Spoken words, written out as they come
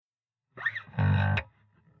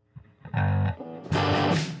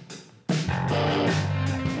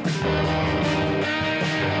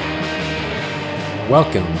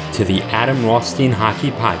Welcome to the Adam Rothstein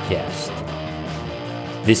Hockey Podcast.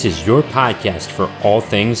 This is your podcast for all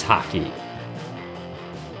things hockey.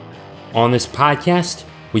 On this podcast,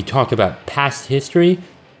 we talk about past history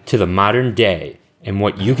to the modern day and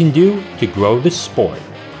what you can do to grow the sport.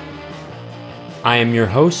 I am your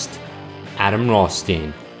host, Adam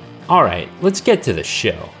Rothstein. All right, let's get to the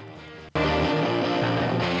show.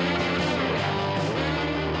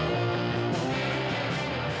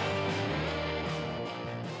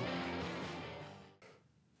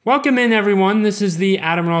 Welcome in, everyone. This is the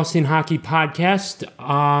Adam Rothstein Hockey Podcast.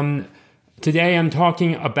 Today I'm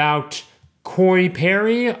talking about Corey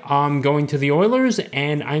Perry going to the Oilers,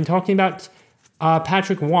 and I'm talking about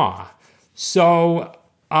Patrick Roy. So,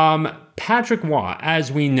 Patrick Roy,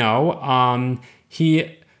 as we know,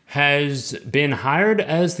 he has been hired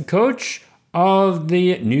as the coach of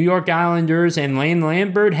the New York Islanders, and Lane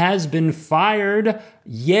Lambert has been fired.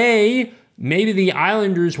 Yay! Maybe the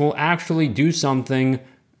Islanders will actually do something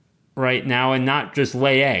right now and not just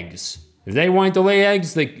lay eggs. If they want to lay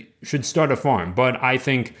eggs, they should start a farm. But I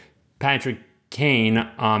think Patrick Kane,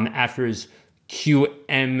 after his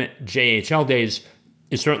QMJHL days,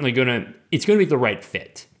 is certainly it's gonna be the right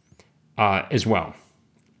fit as well.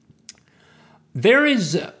 He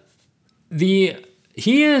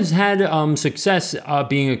has had success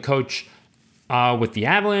being a coach with the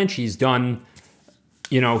Avalanche. He's done,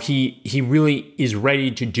 he really is ready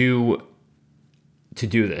to do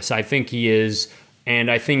this. I think he is, and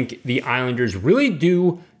I think the Islanders really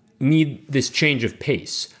do need this change of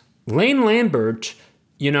pace. Lane Lambert,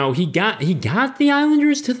 he got the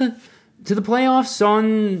Islanders to the playoffs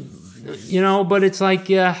but it's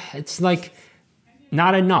like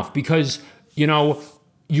not enough because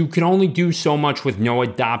you can only do so much with Noah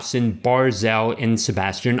Dobson, Barzal, and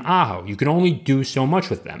Sebastian Aho. You can only do so much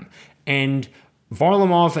with them, and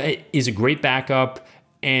Varlamov is a great backup,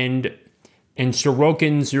 and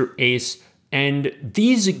Sorokin's your ace, and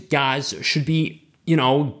these guys should be,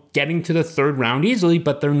 getting to the third round easily,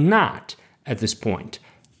 but they're not at this point.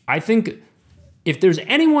 I think if there's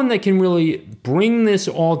anyone that can really bring this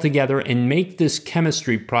all together and make this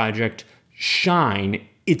chemistry project shine,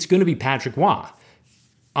 it's going to be Patrick Roy.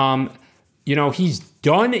 He's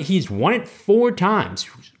won it 4 times,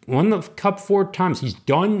 won the cup 4 times. He's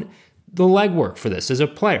done the legwork for this as a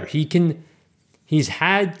player. He's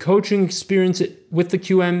had coaching experience with the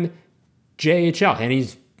QMJHL, and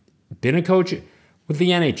he's been a coach with the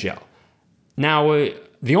NHL. Now,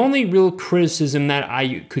 the only real criticism that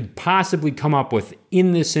I could possibly come up with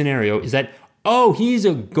in this scenario is that, he's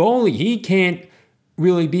a goalie. He can't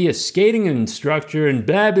really be a skating instructor and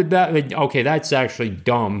blah, blah, blah. Okay, that's actually a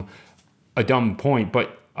dumb point.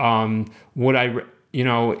 But if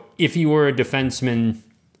he were a defenseman,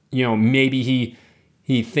 maybe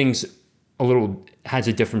he thinks has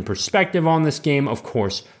a different perspective on this game, of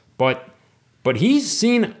course, but he's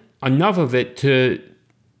seen enough of it to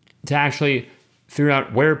actually figure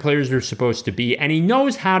out where players are supposed to be, and he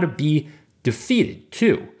knows how to be defeated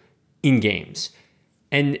too in games,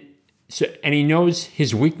 and he knows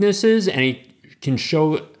his weaknesses, and he can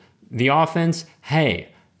show the offense, hey,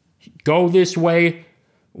 go this way,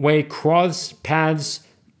 cross paths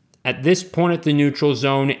at this point at the neutral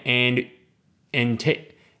zone, and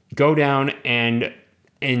go down and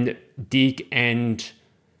deke and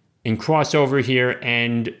cross over here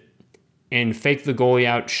and fake the goalie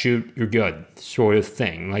out, shoot, you're good, sort of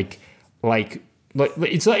thing. Like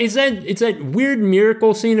it's that weird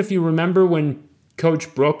miracle scene, if you remember, when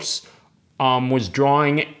Coach Brooks was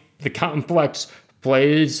drawing the complex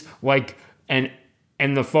plays, and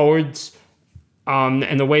the forwards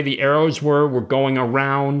and the way the arrows were going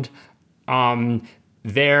around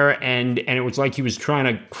there, and it was like he was trying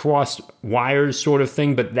to cross wires, sort of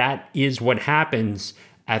thing, but that is what happens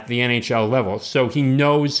at the NHL level. So he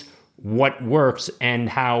knows what works and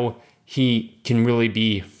how he can really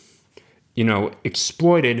be,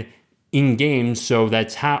 exploited in games. So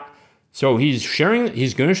that's how. So he's going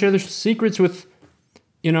to share the secrets with,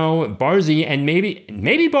 Barzy, and maybe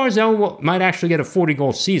Barzal might actually get a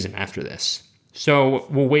 40-goal season after this. So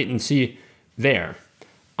we'll wait and see there.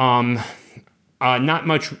 Not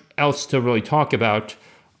much else to really talk about.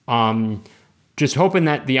 Just hoping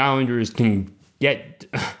that the Islanders can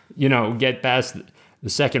get past the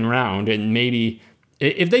second round, and maybe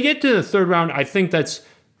if they get to the third round, I think that's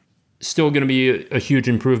still going to be a huge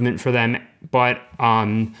improvement for them. But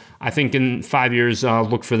I think in 5 years,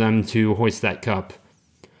 look for them to hoist that cup.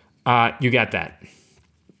 You got that.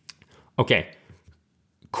 Okay.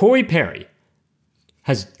 Corey Perry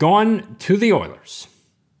has gone to the Oilers.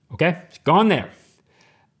 Okay? He's gone there.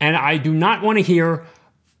 And I do not want to hear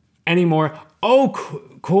anymore, oh,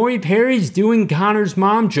 Corey Perry's doing Connor's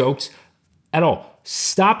mom jokes at all.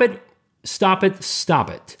 Stop it. Stop it. Stop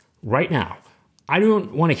it. Right now. I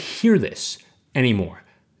don't want to hear this anymore.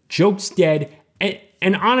 Joke's dead.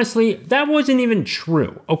 And honestly, that wasn't even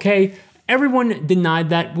true, okay? Everyone denied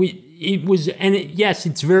that. Yes,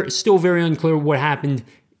 it's still very unclear what happened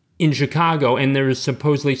in Chicago, and there is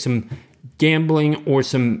supposedly some gambling or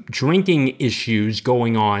some drinking issues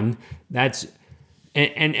going on.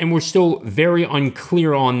 And we're still very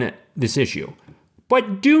unclear on this issue.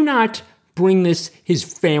 But do not bring his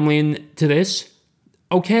family into this,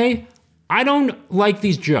 okay? I don't like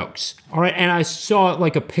these jokes, all right? And I saw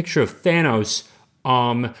like a picture of Thanos,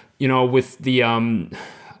 with the, and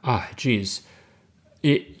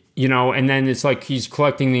then it's like he's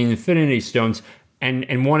collecting the Infinity Stones,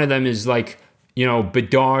 and one of them is like,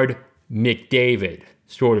 Bedard McDavid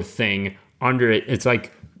sort of thing. Under it, it's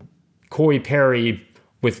like Corey Perry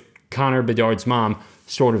with Connor Bedard's mom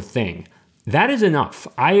sort of thing. That is enough.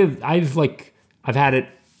 I've had it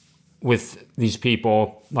with these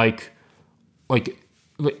people, and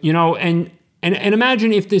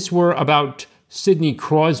imagine if this were about Sidney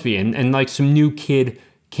Crosby and like some new kid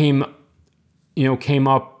came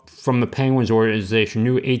up from the Penguins organization,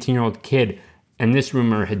 new 18-year-old kid, and this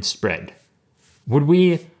rumor had spread. Would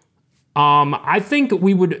we? I think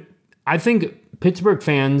we would. I think Pittsburgh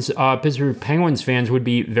Penguins fans would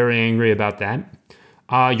be very angry about that.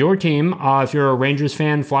 Your team, if you're a Rangers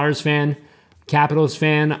fan, Flyers fan, Capitals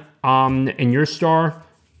fan, and your star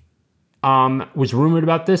was rumored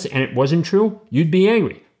about this and it wasn't true, you'd be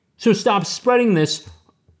angry. So stop spreading this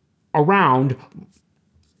around,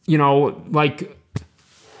 like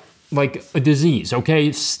a disease,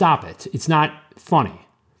 okay? Stop it. It's not funny.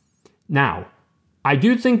 Now, I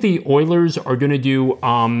do think the Oilers are going to do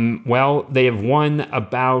well. They have won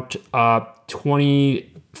about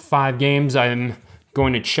 25 games. I'm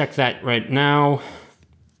going to check that right now.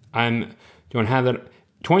 I don't have that.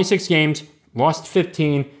 26 games, lost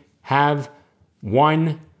 15, have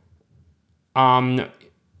one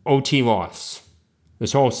OT loss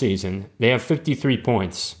this whole season. They have 53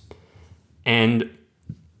 points. And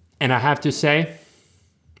I have to say,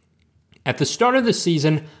 at the start of the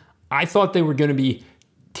season, I thought they were going to be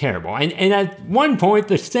terrible. And at one point,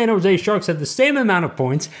 the San Jose Sharks had the same amount of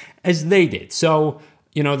points as they did. So,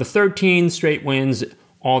 the 13 straight wins,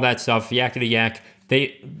 all that stuff, yakety yak,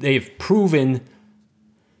 they've proven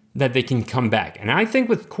that they can come back. And I think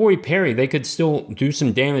with Corey Perry, they could still do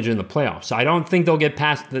some damage in the playoffs. I don't think they'll get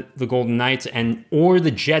past the Golden Knights or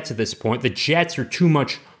the Jets at this point. The Jets are too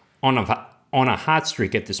much on a hot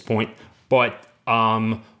streak at this point. But,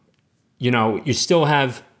 you still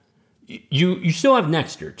have... You still have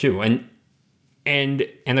next year too, and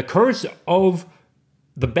the curse of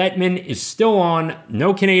the Bettman is still on.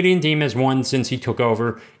 No Canadian team has won since he took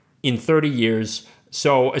over in 30 years.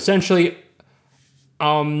 So essentially,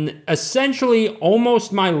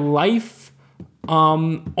 almost my life,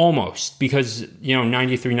 almost, because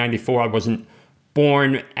 93, 94, I wasn't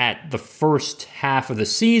born at the first half of the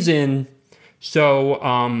season, so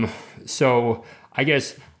I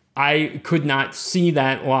guess I could not see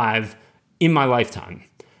that live in my lifetime.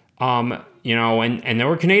 And there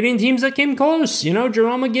were Canadian teams that came close.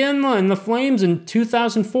 Jerome McGinley and the Flames in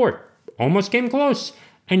 2004 almost came close.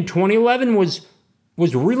 And 2011 was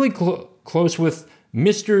really close with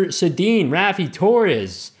Mr. Sedin, Rafi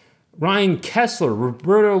Torres, Ryan Kessler,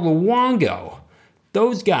 Roberto Luongo.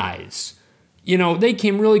 Those guys, they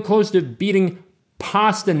came really close to beating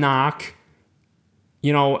Pasternak,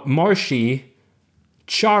 Marshy,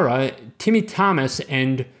 Chara, Timmy Thomas,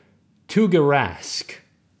 and Tuukka Rask,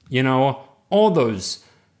 all those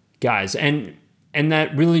guys. And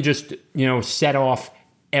that really just, set off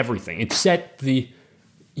everything. It set the,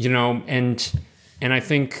 and I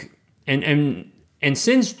think, and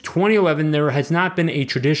since 2011, there has not been a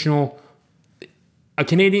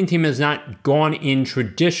Canadian team has not gone in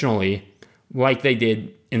traditionally like they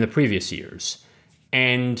did in the previous years.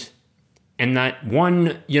 And that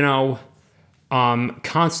one,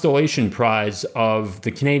 constellation prize of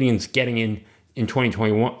the Canadians getting in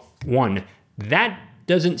 2021, that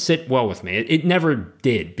doesn't sit well with me. It never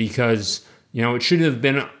did, because it should have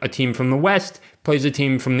been a team from the West plays a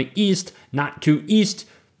team from the East, not two East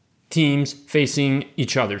teams facing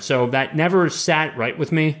each other. So that never sat right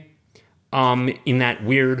with me in that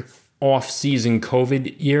weird off-season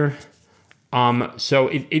COVID year. So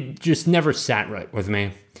it just never sat right with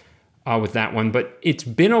me with that one. But it's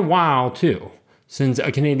been a while too since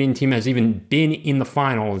a Canadian team has even been in the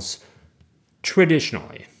finals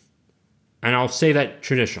traditionally. And I'll say that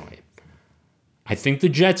traditionally. I think the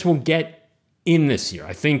Jets will get in this year.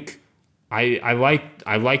 I think I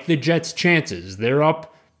like the Jets' chances. They're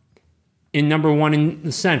up in number 1 in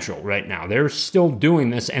the Central right now. They're still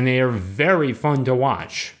doing this, and they are very fun to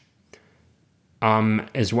watch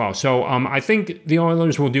as well. So I think the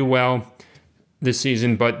Oilers will do well this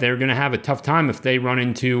season, but they're going to have a tough time if they run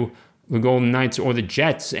into the Golden Knights or the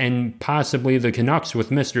Jets and possibly the Canucks with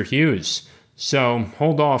Mr. Hughes. So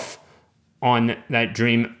hold off on that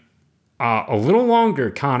dream a little longer,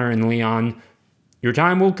 Connor and Leon. Your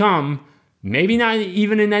time will come. Maybe not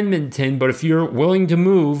even in Edmonton, but if you're willing to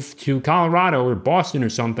move to Colorado or Boston or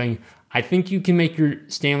something, I think you can make your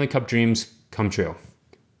Stanley Cup dreams come true.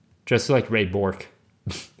 Just like Ray Bork.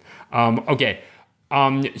 Okay.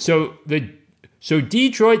 So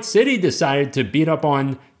Detroit City decided to beat up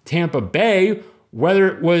on Tampa Bay, whether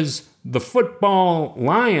it was the football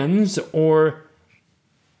Lions or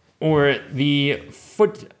the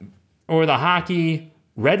hockey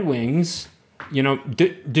Red Wings. You know,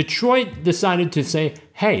 Detroit decided to say,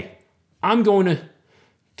 hey, I'm going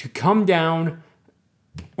to come down,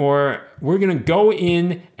 or we're going to go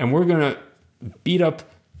in and we're going to beat up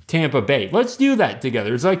Tampa Bay. Let's do that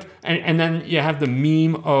together. It's like, and then you have the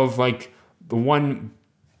meme of like the one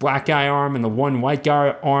black guy arm and the one white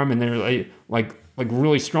guy arm, and they're like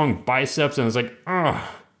really strong biceps. And it's like, oh,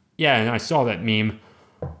 yeah. And I saw that meme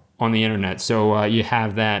on the internet. So you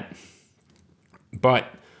have that. But,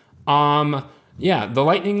 yeah, the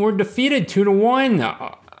Lightning were defeated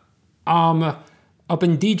 2-1 up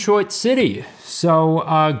in Detroit City.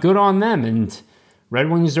 So good on them. And Red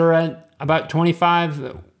Wings are at about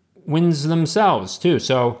 25 wins themselves too.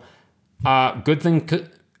 So good things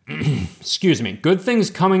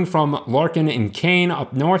coming from Larkin and Kane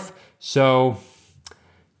up north. So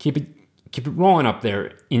keep it rolling up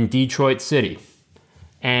there in Detroit City.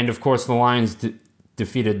 And of course the Lions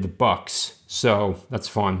defeated the Bucks. So that's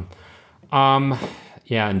fun.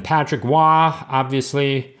 Yeah, and Patrick Waugh,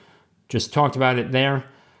 obviously, just talked about it there.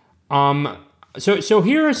 So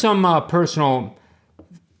here are some personal,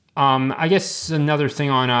 I guess another thing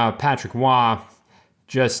on Patrick Waugh,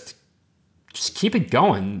 just keep it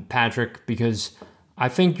going, Patrick, because I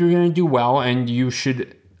think you're going to do well, and you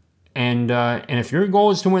should, and if your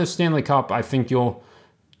goal is to win a Stanley Cup, I think you're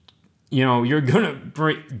going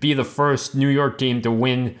to be the first New York team to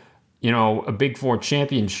win, a Big Four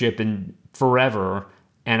championship in forever.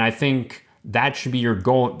 And I think that should be your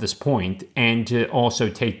goal at this point, and to also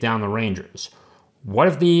take down the Rangers. What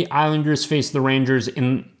if the Islanders face the Rangers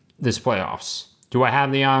in this playoffs? Do I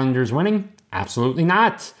have the Islanders winning? Absolutely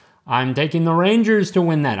not. I'm taking the Rangers to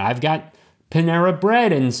win that. I've got Panera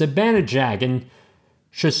Bread and Zibanejad and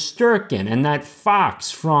Shesterkin and that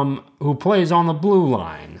Fox who plays on the blue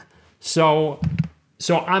line. So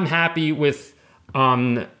I'm happy with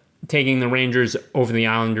taking the Rangers over the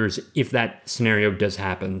Islanders if that scenario does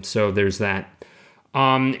happen. So there's that.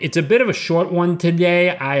 It's a bit of a short one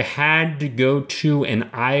today. I had to go to an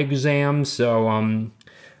eye exam, so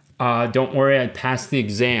don't worry, I passed the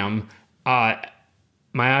exam.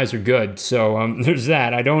 My eyes are good, so there's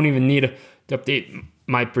that. I don't even need to update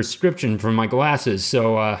my prescription for my glasses,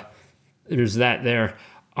 so there's that there.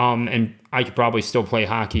 And I could probably still play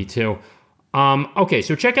hockey too. Okay,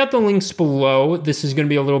 so check out the links below. This is going to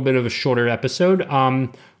be a little bit of a shorter episode.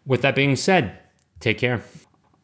 With that being said, take care.